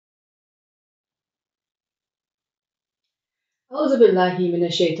A'udhu billahi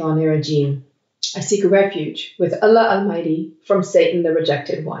minash shaitanir rajim. I seek refuge with Allah Almighty from Satan the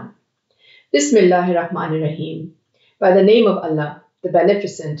Rejected One. Bismillahir Rahmanir Rahim. By the name of Allah, the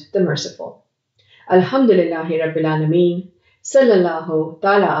Beneficent, the Merciful. Alhamdulillahi Rabbil Alameen. Sallallahu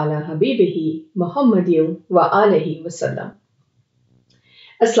ta'ala ala habibihi Muhammadin wa alihi wasallam.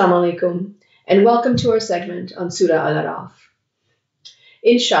 Assalamu alaikum and welcome to our segment on Surah Al A'raf.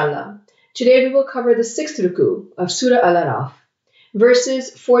 Inshallah, today we will cover the 6th ruku of Surah Al A'raf, verses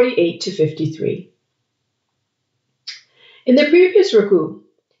 48 to 53. In the previous ruku,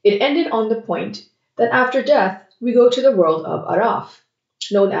 it ended on the point that after death we go to the world of Araf,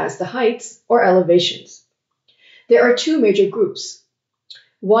 known as the heights or elevations. There are two major groups,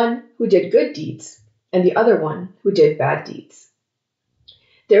 one who did good deeds and the other one who did bad deeds.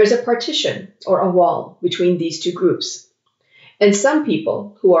 There is a partition or a wall between these two groups, and some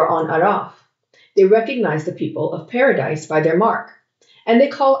people who are on Araf, they recognize the people of paradise by their mark, and they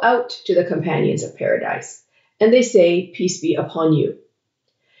call out to the companions of paradise, and they say, "Peace be upon you."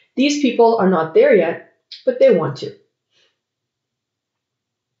 These people are not there yet, but they want to.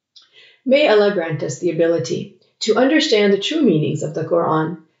 May Allah grant us the ability to understand the true meanings of the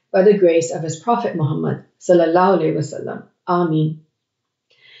Quran by the grace of His Prophet Muhammad sallallahu alaihi wasallam. Ameen.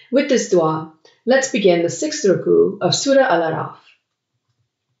 With this dua, let's begin the 6th ruku of Surah Al A'raf.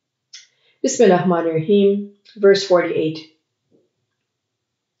 Bismillahirrahmanirrahim, verse 48.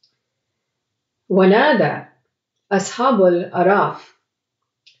 وَنَادَى أَصْحَابُ الْأَعْرَافِ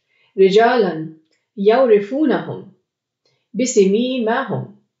رِجَالًا يَعْرِفُونَهُمْ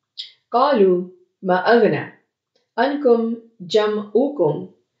بِسِيمَاهُمْ قَالُوا مَا أَغْنَى عَنْكُمْ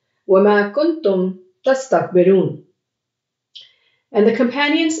جَمْعُكُمْ وَمَا كُنْتُمْ تَسْتَكْبِرُونَ. And the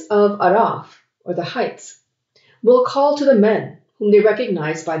companions of Araf, or the heights, will call to the men whom they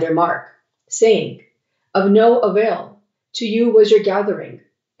recognize by their mark, saying, "Of no avail to you was your gathering,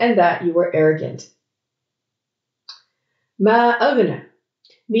 and that you were arrogant." Ma aghna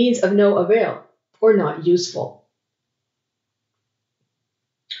means of no avail, or not useful.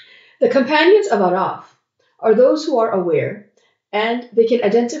 The companions of Araf are those who are aware, and they can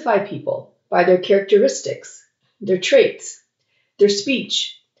identify people by their characteristics, their traits, their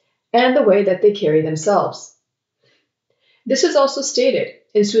speech, and the way that they carry themselves. This is also stated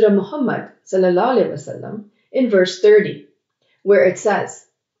in Surah Muhammad sallallahu alaihi wasallam in verse 30, where it says,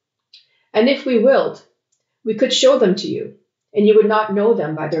 "And if we willed, we could show them to you, and you would not know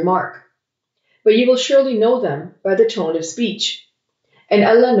them by their mark, but you will surely know them by the tone of speech, and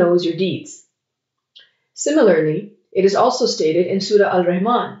Allah knows your deeds." Similarly, it is also stated in Surah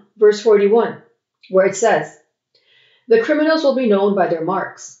Al-Rahman, verse 41, where it says, "The criminals will be known by their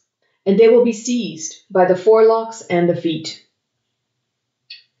marks, and they will be seized by the forelocks and the feet."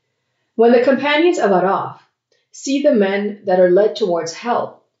 When the companions of Araf see the men that are led towards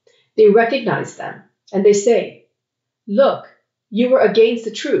hell, they recognize them, and they say, "Look, you were against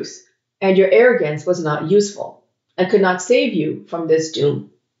the truth, and your arrogance was not useful, and could not save you from this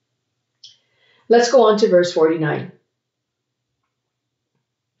doom." Let's go on to verse 49.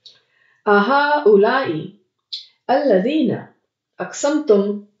 Aha ulai الذين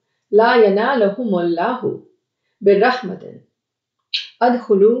أقسمتم لا ينالهم الله برحمة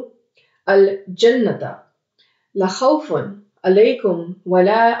أدخلوا الجنة لا خوف عليكم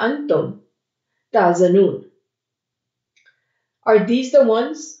ولا أنتم تحزنون. Are these the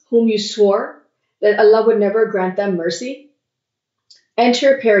ones whom you swore that Allah would never grant them mercy?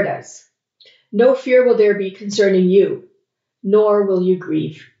 Enter paradise. No fear will there be concerning you, nor will you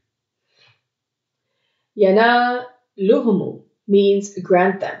grieve. Yanaluhumu means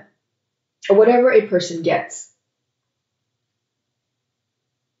grant them, or whatever a person gets.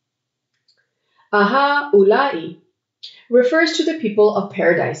 Aha ulai refers to the people of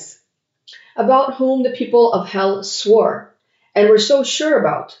paradise, about whom the people of hell swore and were so sure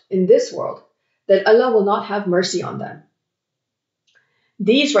about in this world that Allah will not have mercy on them.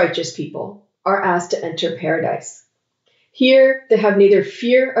 These righteous people are asked to enter paradise. Here they have neither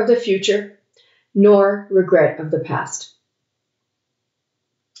fear of the future nor regret of the past.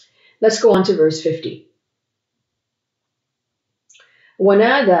 Let's go on to verse 50.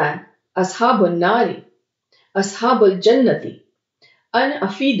 وَنَادَى أَصْحَابُ النَّارِ أَصْحَابُ الْجَنَّةِ أَنْ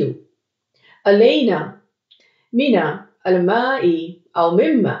أَفِيدُوا عَلَيْنَا مِنَ الْمَاءِ أَوْ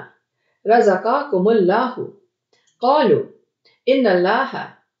مِمَّا رَزَقَكُمُ اللَّهُ قَالُوا إِنَّ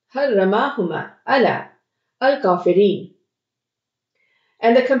اللَّهَ حَرَّمَهُمَا عَلَى الْكَافِرِينَ.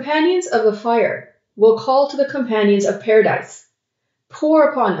 And the companions of the fire will call to the companions of paradise,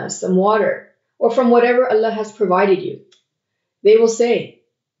 "Pour upon us some water, or from whatever Allah has provided you." They will say,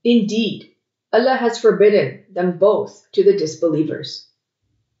 "Indeed, Allah has forbidden them both to the disbelievers.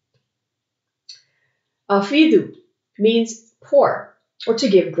 Afidu means pour or to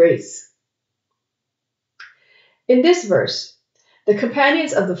give grace. In this verse, the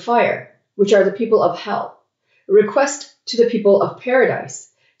companions of the fire, which are the people of hell, request to the people of paradise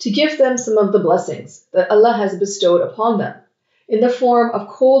to give them some of the blessings that Allah has bestowed upon them in the form of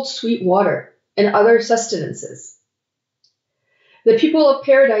cold sweet water and other sustenances. The people of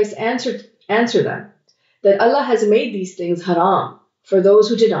paradise answer them that Allah has made these things haram for those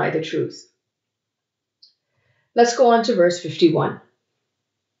who deny the truth. Let's go on to verse 51.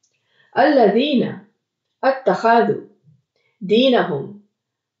 الَّذِينَ اتَّخَذُوا دِينَهُمْ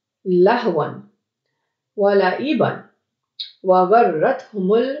لَهْوًا وَلَعِبًا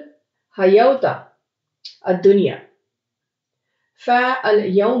وَغَرَّتْهُمُ الْحَيَاةُ الدُّنْيَا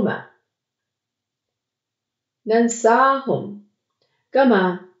فَالْيَوْمَ نَنْسَاهُمْ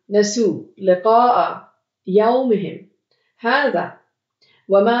كَمَا نسوا لقاء يومهم هذا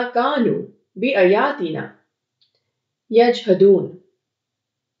وما كانوا بآياتنا يجحدون.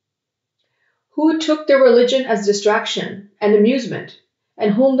 Who took their religion as distraction and amusement,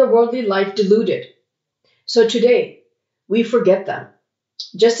 and whom the worldly life deluded. So today we forget them,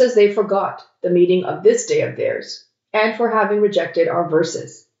 just as they forgot the meeting of this day of theirs, and for having rejected our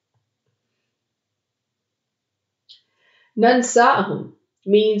verses. Nansa'ahum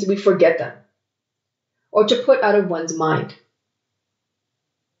means we forget them, or to put out of one's mind.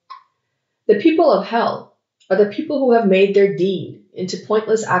 The people of hell are the people who have made their deen into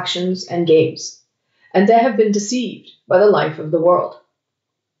pointless actions and games, and they have been deceived by the life of the world.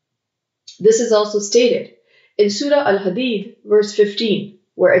 This is also stated in Surah Al-Hadid, verse 15,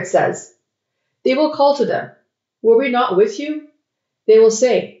 where it says, "They will call to them, 'Were we not with you?' They will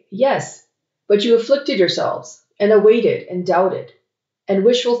say, 'Yes, but you afflicted yourselves, and awaited and doubted, and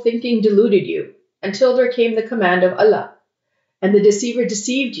wishful thinking deluded you, until there came the command of Allah, and the deceiver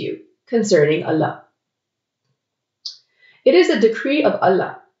deceived you concerning Allah.'" It is a decree of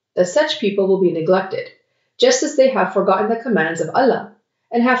Allah that such people will be neglected, just as they have forgotten the commands of Allah,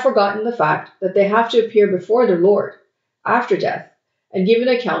 and have forgotten the fact that they have to appear before their Lord after death and give an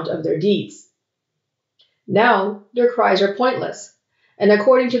account of their deeds. Now their cries are pointless, and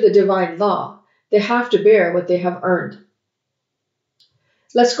according to the divine law, they have to bear what they have earned.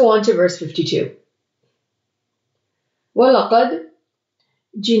 Let's go on to verse 52. وَلَقَدْ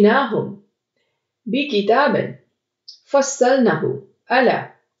جِنَاهُمْ بِكِتَابٍ فَصَّلْنَاهُ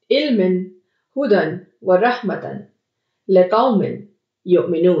عَلَى عِلْمٍ هُدًى وَرَحْمَةً لِقَوْمٍ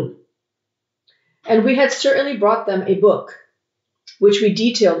يُؤْمِنُونَ. And we had certainly brought them a book, which we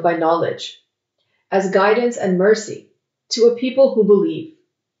detailed by knowledge, as guidance and mercy to a people who believe.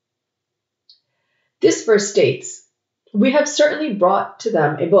 This verse states, "We have certainly brought to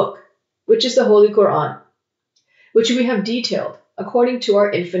them a book, which is the Holy Quran, which we have detailed according to our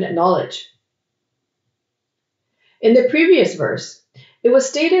infinite knowledge." In the previous verse, it was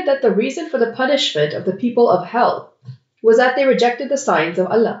stated that the reason for the punishment of the people of hell was that they rejected the signs of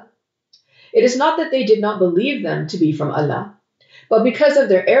Allah. It is not that they did not believe them to be from Allah, but because of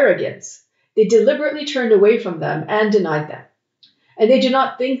their arrogance, they deliberately turned away from them and denied them, and they do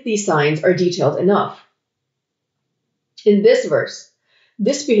not think these signs are detailed enough. In this verse,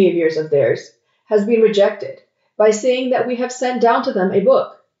 this behavior of theirs has been rejected by saying that we have sent down to them a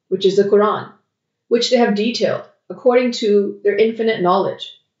book, which is the Quran, which they have detailed according to their infinite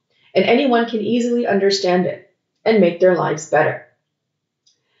knowledge, and anyone can easily understand it and make their lives better.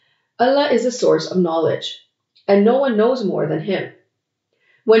 Allah is the source of knowledge, and no one knows more than Him.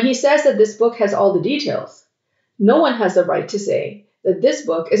 When He says that this book has all the details, no one has the right to say that this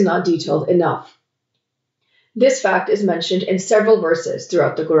book is not detailed enough. This fact is mentioned in several verses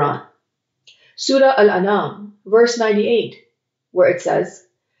throughout the Quran. Surah Al-An'am, verse 98, where it says,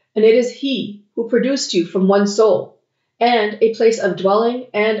 "And it is He who produced you from one soul, and a place of dwelling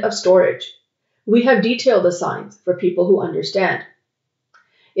and of storage. We have detailed the signs for people who understand."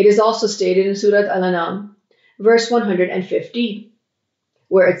 It is also stated in Surah Al-An'am, verse 115,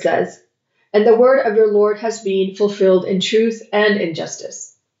 where it says, "And the word of your Lord has been fulfilled in truth and in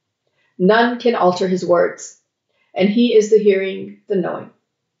justice. None can alter His words, and He is the hearing, the knowing."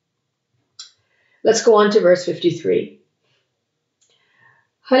 Let's go on to verse 53.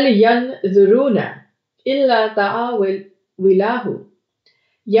 هَلْ يَنْظُرُونَ إِلَّا تَأْوِيلَهُ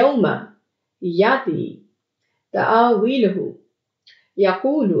يَوْمَ يَأْتِي تَأْوِيلُهُ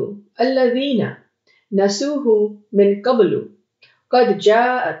يَقُولُ الَّذِينَ نَسُوهُ مِنْ قَبْلُ قَدْ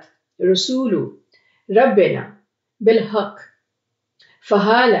جَاءَتْ رُسُولُ رَبِّنَا بِالْحَقِّ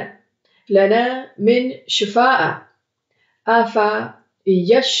فَهَلَ لَنَا مِنْ شُفَعَاءٍ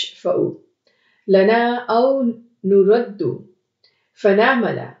أَفَيَشْفَعُوا لنا أو نرد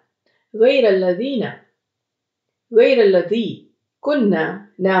فنعمل غير الذي كنا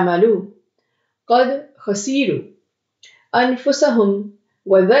نعمل قد خسروا أنفسهم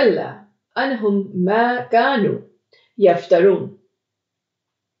وذل عنهم ما كانوا يفترون.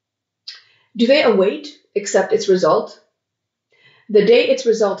 Do they await except its result? The day its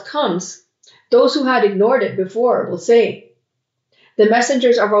result comes, those who had ignored it before will say, the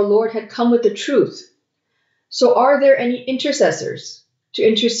messengers of our Lord had come with the truth. So are there any intercessors to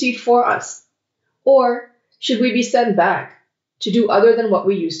intercede for us? Or should we be sent back to do other than what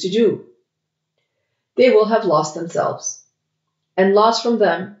we used to do? They will have lost themselves, and loss from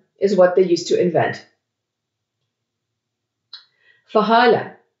them is what they used to invent.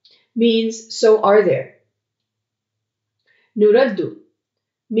 Fahala means so are there. Nuraddu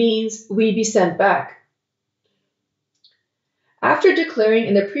means we be sent back. After declaring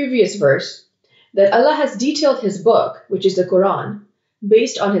in the previous verse that Allah has detailed His book, which is the Quran,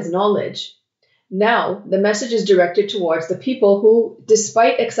 based on His knowledge, now the message is directed towards the people who,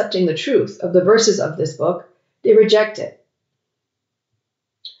 despite accepting the truth of the verses of this book, they reject it.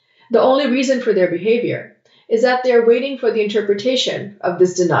 The only reason for their behavior is that they are waiting for the interpretation of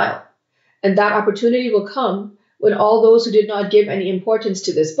this denial, and that opportunity will come when all those who did not give any importance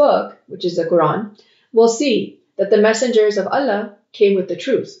to this book, which is the Quran, will see that the messengers of Allah came with the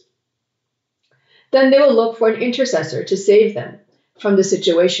truth. Then they will look for an intercessor to save them from the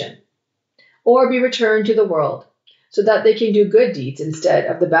situation, or be returned to the world so that they can do good deeds instead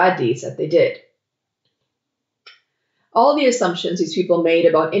of the bad deeds that they did. All the assumptions these people made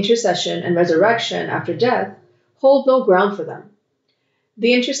about intercession and resurrection after death hold no ground for them.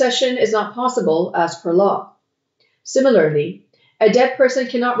 The intercession is not possible as per law. Similarly, a dead person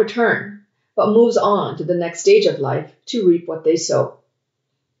cannot return, but moves on to the next stage of life to reap what they sow.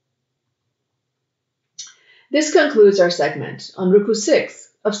 This concludes our segment on Ruku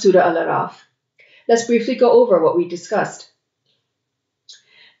 6 of Surah Al A'raf. Let's briefly go over what we discussed.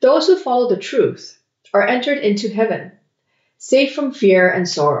 Those who follow the truth are entered into heaven, safe from fear and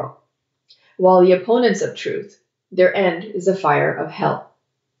sorrow, while the opponents of truth, their end is the fire of hell.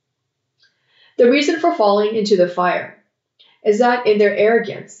 The reason for falling into the fire is that in their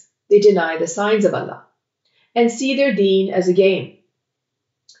arrogance, they deny the signs of Allah and see their Deen as a game.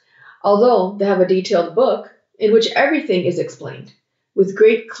 Although they have a detailed book in which everything is explained with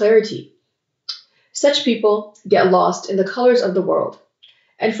great clarity, such people get lost in the colors of the world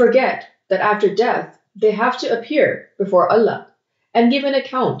and forget that after death, they have to appear before Allah and give an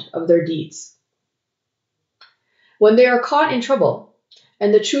account of their deeds. When they are caught in trouble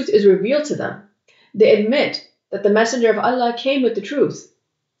and the truth is revealed to them, they admit that the messenger of Allah came with the truth,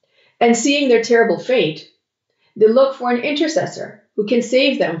 and seeing their terrible fate, they look for an intercessor who can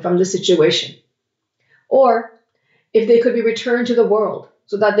save them from the situation, or if they could be returned to the world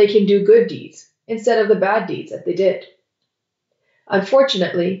so that they can do good deeds instead of the bad deeds that they did.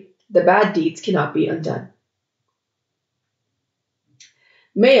 Unfortunately, the bad deeds cannot be undone.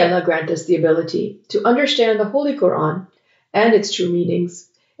 May Allah grant us the ability to understand the Holy Quran and its true meanings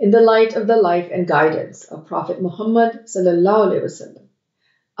in the light of the life and guidance of Prophet Muhammad sallallahu alaihi wasallam.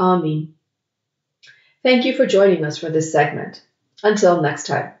 Ameen. Thank you for joining us for this segment. Until next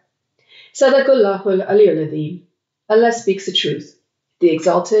time. Sadaqallahul Aliyyul Azim. Allah speaks the truth, the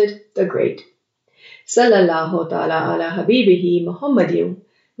exalted, the great. Sallallahu ta'ala ala habibihi Muhammadin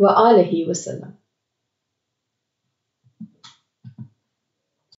wa alihi wasallam.